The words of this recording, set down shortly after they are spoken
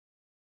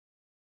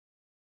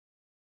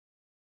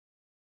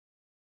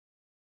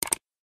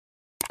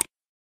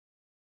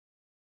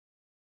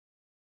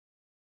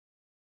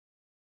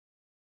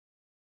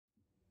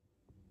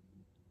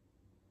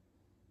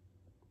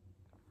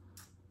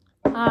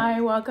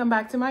Hi, welcome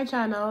back to my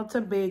channel,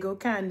 to Bagel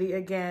Candy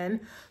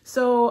again.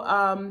 So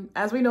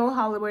as we know,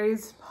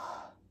 holidays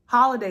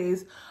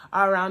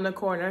are around the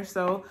corner,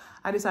 so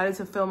I decided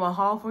to film a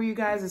haul for you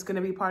guys. It's going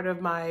to be part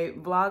of my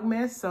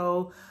Vlogmas,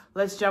 so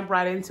let's jump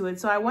right into it.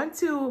 So I went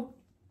to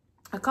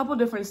a couple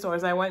different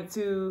stores. I went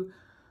to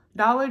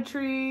Dollar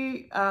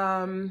Tree,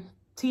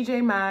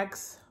 TJ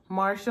Maxx,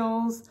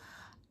 Marshalls,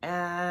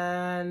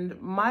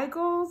 and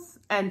Michael's,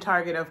 and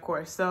Target, of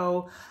course.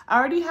 So I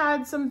already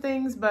had some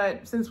things,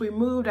 but since we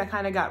moved, I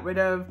kind of got rid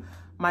of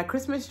my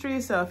Christmas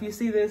tree. So if you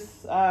see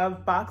this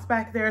box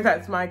back there,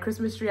 that's my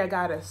Christmas tree. I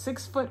got a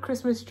 6-foot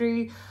Christmas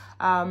tree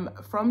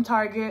from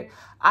Target.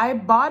 I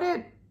bought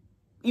it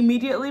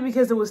immediately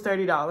because it was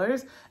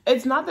 $30.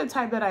 It's not the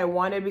type that I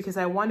wanted, because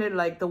I wanted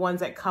like the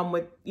ones that come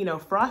with, you know,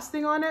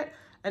 frosting on it.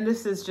 And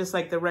this is just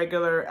like the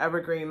regular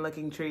evergreen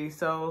looking tree.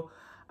 So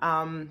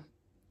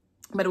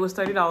but it was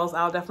 $30.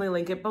 I'll definitely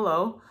link it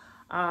below.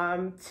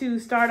 To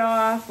start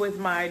off with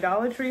my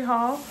Dollar Tree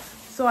haul.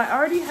 So I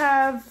already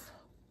have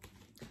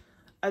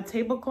a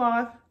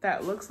tablecloth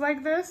that looks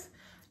like this,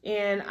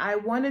 and I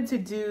wanted to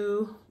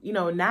do, you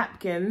know,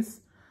 napkins,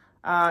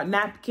 what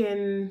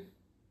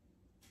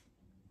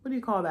do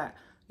you call that?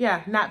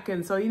 Yeah,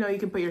 napkins. So, you know, you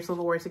can put your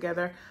silverware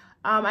together.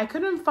 I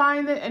couldn't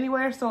find it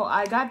anywhere, so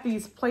I got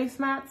these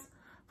placemats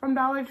from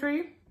Dollar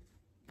Tree.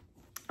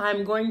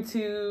 I'm going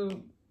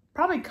to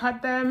probably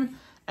cut them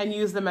and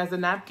use them as a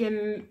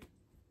napkin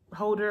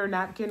holder,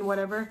 napkin,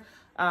 whatever,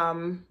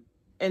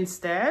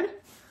 instead.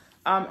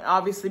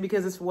 Obviously,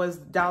 because this was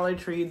Dollar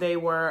Tree, they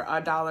were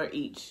 $1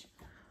 each.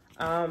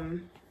 I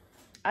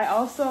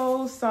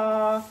also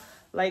saw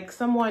like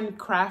someone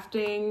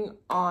crafting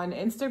on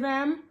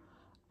Instagram.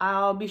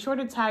 I'll be sure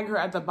to tag her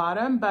at the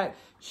bottom, but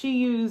she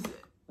used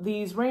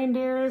these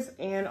reindeers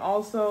and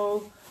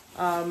also,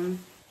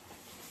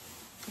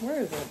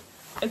 where is it?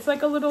 It's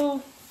like a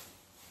little,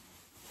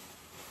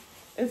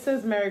 it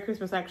says Merry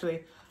Christmas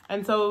actually.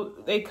 And so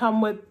they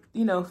come with,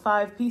 you know,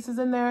 5 pieces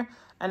in there.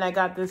 And I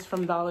got this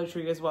from Dollar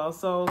Tree as well.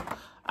 So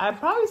I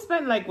probably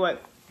spent like,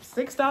 what,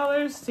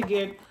 $6 to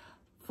get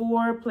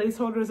 4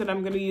 placeholders that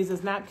I'm going to use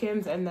as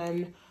napkins. And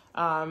then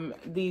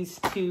these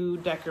 2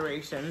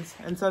 decorations.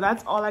 And so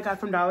that's all I got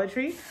from Dollar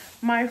Tree.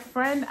 My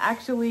friend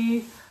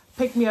actually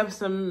picked me up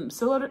some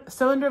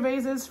cylinder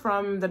vases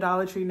from the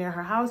Dollar Tree near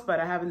her house,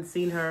 but I haven't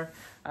seen her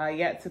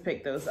yet to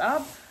pick those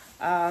up.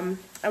 And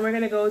we're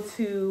going to go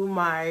to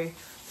my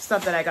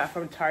stuff that I got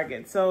from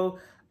Target. So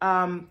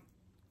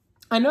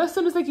I know as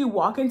soon as like you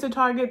walk into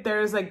Target,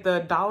 there's like the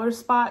dollar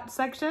spot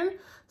section.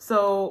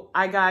 So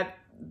I got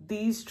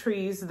these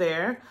trees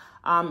there.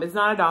 It's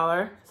not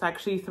 $1, it's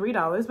actually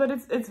 $3, but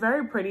it's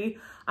very pretty.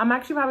 I'm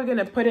actually probably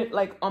gonna put it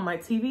like on my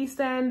TV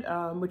stand,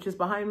 which is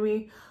behind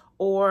me,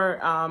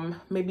 or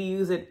maybe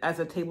use it as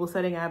a table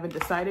setting. I haven't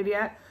decided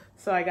yet.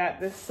 So I got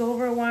this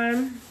silver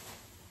one.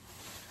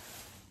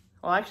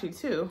 Well, actually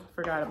 2,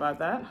 forgot about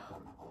that.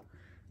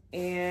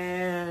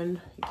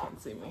 And you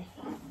can't see me.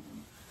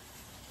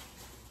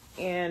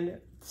 And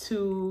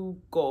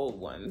 2 gold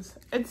ones.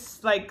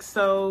 It's like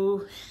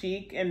so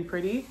chic and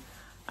pretty.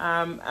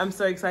 I'm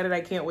so excited.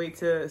 I can't wait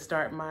to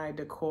start my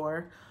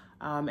decor.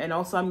 And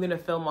also I'm gonna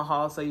film a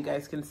haul so you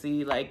guys can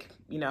see, like,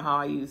 you know, how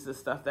I use the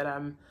stuff that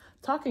I'm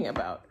talking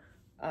about.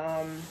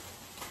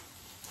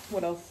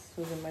 What else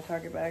was in my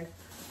Target bag?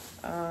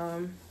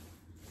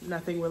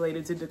 Nothing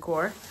related to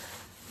decor.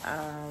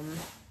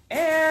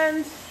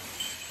 And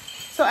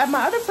so at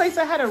my other place,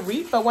 I had a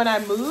Wreath, but when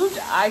I moved,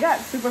 I got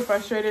super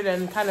frustrated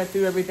and kind of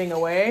threw everything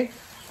away.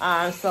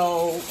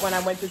 So when I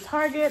went to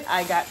Target,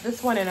 I got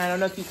this one, and I don't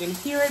know if you can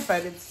hear it,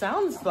 but it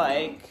sounds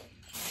like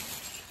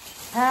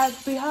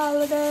Happy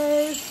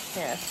Holidays.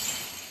 Yes.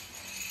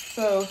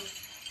 So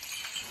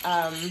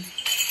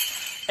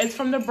it's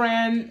from the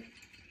brand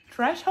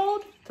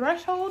Threshold?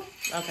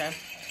 Okay.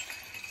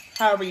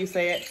 However you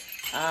say it.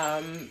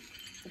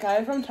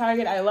 Got it from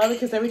Target. I love it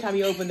because every time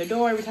you open the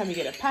door, every time you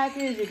get a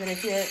package, you're gonna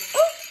hear it.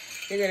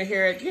 Ooh, you're gonna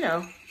hear it, you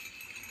know,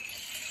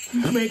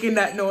 making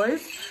that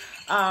noise.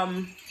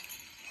 And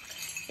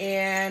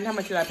how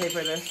much did I pay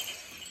for this?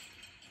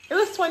 It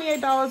was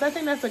 $28. I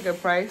think that's a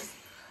good price.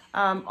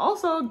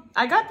 Also,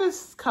 I got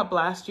this cup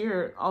last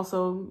year.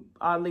 Also,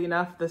 oddly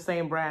enough, the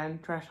same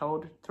brand,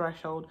 Threshold.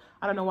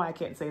 I don't know why I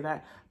can't say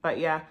that, but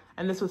yeah.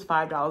 And this was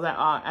 $5.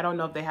 I don't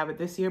know if they have it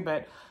this year,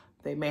 but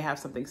they may have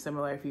something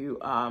similar if you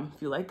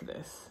like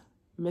this.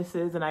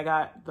 Mrs. and I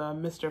got the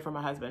Mr. for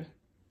my husband.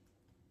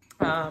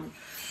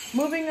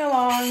 Moving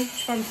along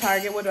from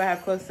Target, what do I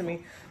have close to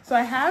me? So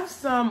I have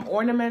some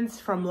ornaments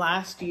from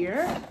last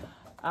year.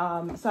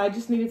 So I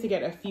just needed to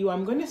get a few.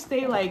 I'm going to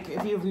stay, like,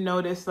 if you've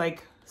noticed,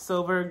 like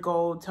silver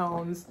gold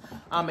tones,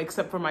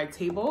 except for my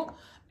table.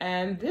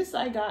 And this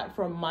I got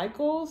from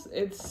Michael's.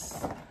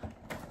 It's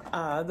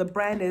the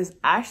brand is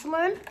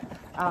Ashland.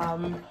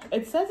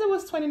 It says it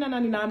was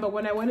 $29.99, but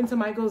when I went into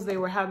Michael's, they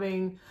were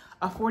having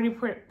a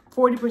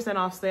 40%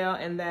 off sale,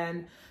 and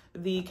then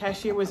the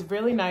cashier was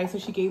really nice,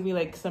 and she gave me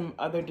like some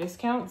other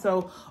discount.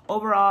 So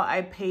overall,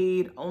 I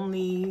paid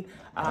only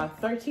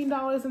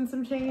 $13 and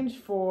some change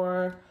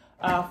for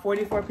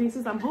 44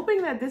 pieces. I'm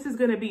hoping that this is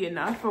going to be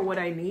enough for what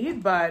I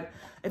need, but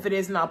if it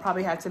isn't, I'll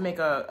probably have to make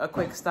a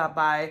quick stop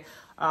by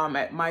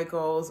at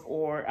Michael's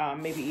or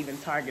maybe even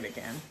Target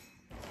again.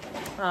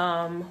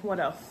 What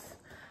else?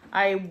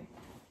 I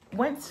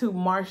went to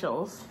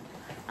Marshall's.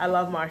 I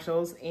love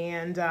Marshall's,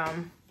 and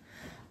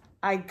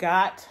I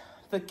got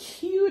the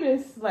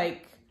cutest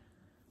like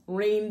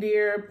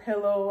reindeer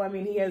pillow. I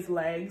mean, he has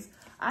legs.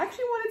 I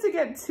actually wanted to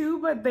get two,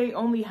 but they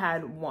only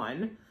had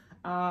one.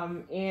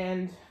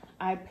 And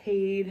I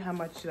paid, how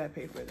much did I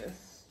pay for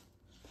this?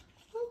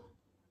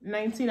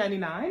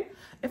 $19.99.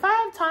 If I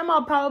have time,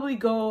 I'll probably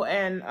go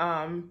and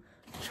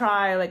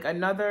try like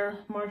another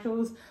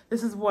Marshall's.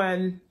 This is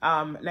one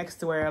next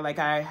to where like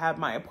I have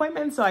my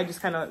appointment, so I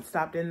just kind of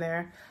stopped in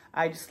there.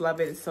 I just love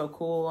it. It's so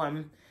cool.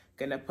 I'm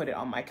gonna put it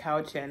on my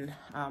couch, and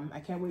I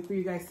can't wait for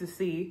you guys to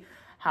see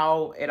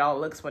how it all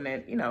looks when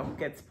it, you know,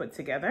 gets put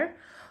together.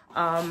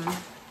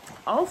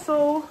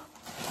 Also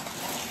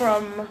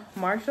from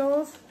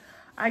Marshall's,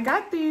 I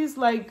got these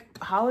like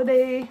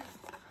holiday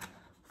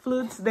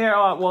flutes. They're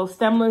well,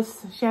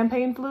 stemless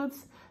champagne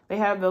flutes. They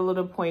have the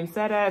little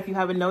poinsettia. If you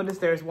haven't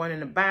noticed, there's one in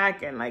the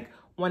back and like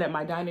one at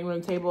my dining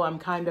room table. I'm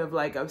kind of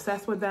like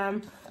obsessed with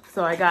them.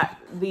 So I got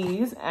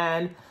these,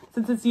 and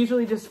since it's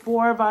usually just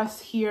 4 of us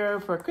here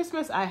for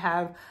Christmas, I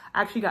have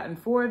actually gotten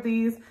 4 of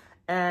these,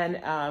 and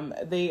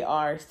they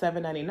are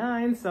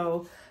 $7.99.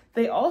 So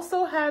they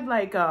also had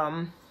like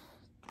a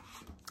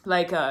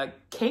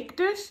cake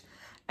dish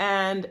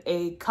and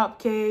a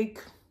cupcake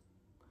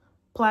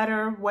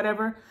platter,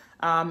 whatever.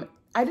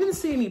 I didn't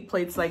see any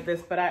plates like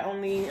this, but I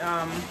only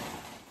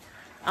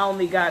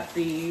got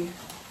the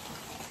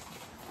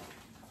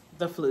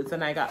flutes,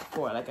 and I got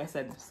 4, like I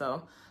said.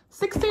 So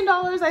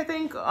 $16, I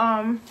think.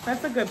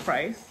 That's a good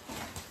price.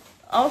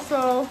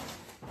 Also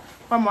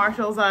from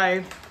Marshall's,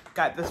 I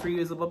got this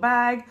reusable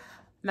bag,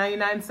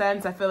 99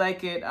 cents. I feel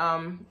like it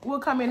will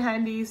come in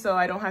handy, so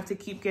I don't have to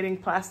keep getting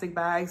plastic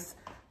bags.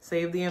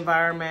 Save the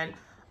environment.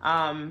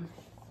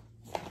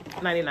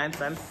 99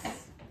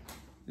 cents.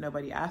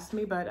 Nobody asked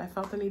me, but I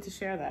felt the need to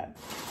share that.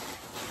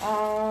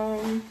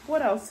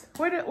 What else?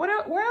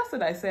 Where else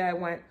did I say I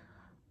went?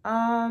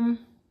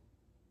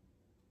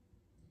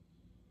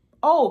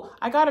 Oh,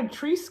 I got a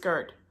tree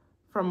skirt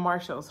from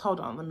Marshall's. Hold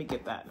on, let me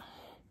get that.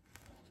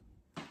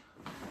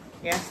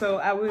 Yeah, so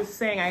I was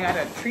saying I got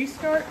a tree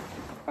skirt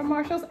from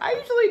Marshall's. I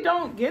usually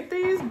don't get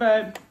these,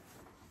 but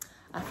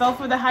I fell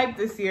for the hype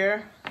this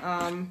year.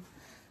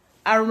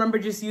 I remember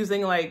just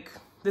using like,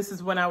 this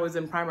is when I was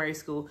in primary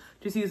school,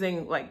 just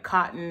using like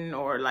cotton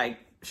or like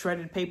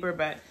shredded paper,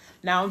 but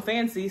now I'm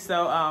fancy.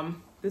 So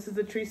this is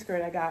the tree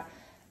skirt I got.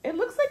 It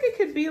looks like it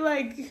could be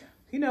like,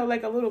 you know,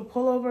 like a little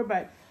pullover,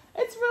 but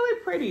it's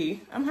really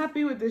pretty. I'm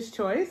happy with this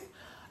choice.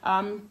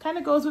 Kind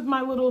of goes with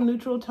my little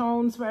neutral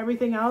tones for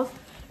everything else.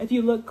 If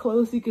you look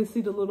close, you can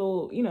see the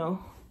little, you know,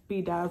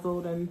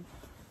 bedazzled and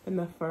in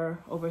the fur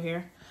over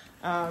here.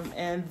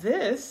 And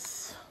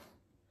this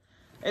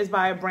is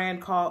by a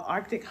brand called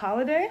Arctic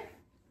Holiday.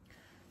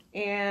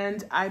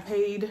 And I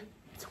paid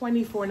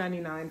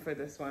 $24.99 for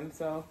this one.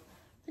 So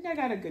I think I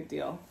got a good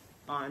deal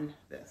on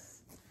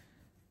this.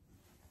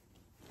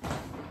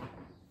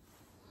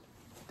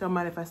 Don't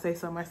mind if I say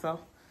so myself.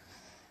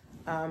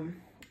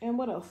 And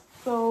what else?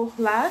 So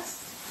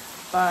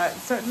last, but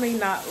certainly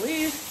not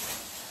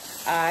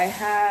least, I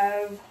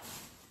have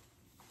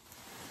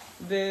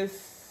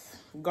this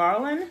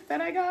garland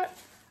that I got.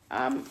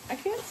 I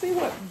can't see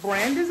what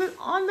brand is it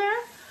on there,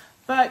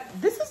 but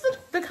this is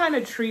the kind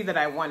of tree that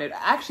I wanted.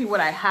 Actually, what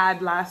I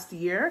had last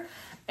year,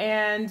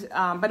 and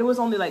but it was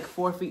only like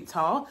 4 feet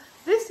tall.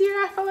 This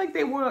year, I felt like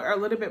they were a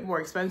little bit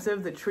more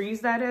expensive. The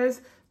trees, that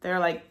is. They're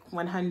like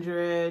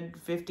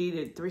 $150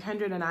 to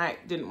 $300, and I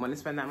didn't want to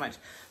spend that much.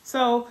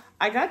 So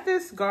I got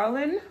this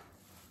garland.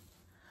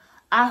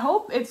 I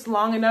hope it's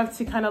long enough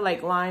to kind of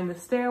like line the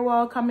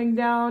stairwell coming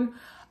down.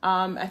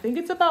 I think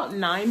it's about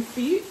 9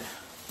 feet.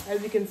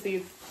 As you can see,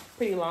 it's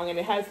pretty long, and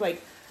it has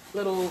like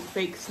little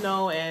fake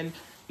snow, and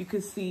you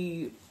can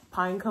see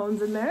pine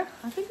cones in there.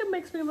 I think it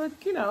makes me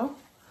look, you know,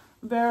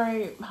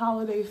 very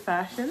holiday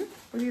fashion.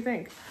 What do you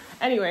think?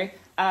 Anyway,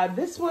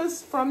 this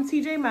was from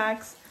TJ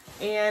Maxx,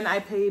 and I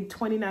paid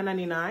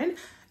 $29.99.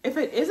 If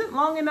it isn't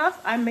long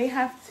enough, I may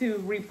have to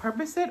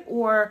repurpose it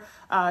or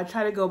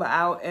try to go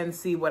out and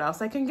see what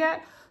else I can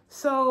get.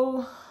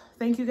 So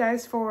thank you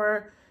guys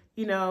for,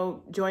 you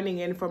know, joining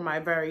in for my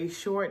very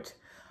short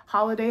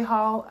holiday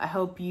haul. I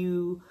hope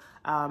you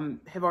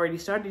have already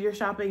started your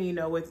shopping. You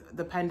know, with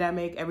the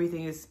pandemic,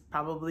 everything is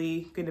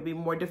probably going to be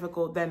more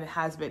difficult than it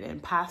has been in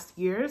past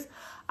years.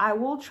 I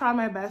will try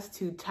my best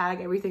to tag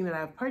everything that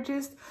I've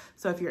purchased.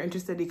 So if you're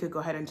interested, you could go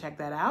ahead and check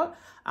that out.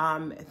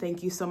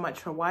 Thank you so much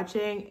for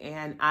watching.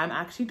 And I'm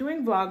actually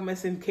doing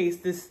Vlogmas in case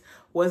this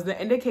was the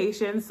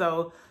indication.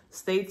 So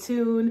stay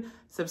tuned,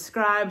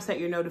 subscribe, set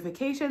your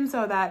notifications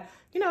so that,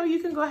 you know, you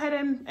can go ahead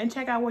and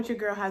check out what your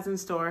girl has in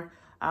store.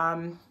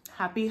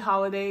 Happy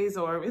holidays,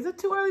 or is it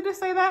too early to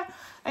say that?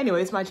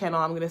 Anyway, it's my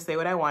channel. I'm going to say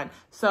what I want.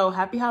 So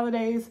happy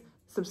holidays,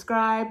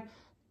 subscribe,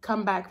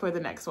 come back for the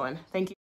next one. Thank you.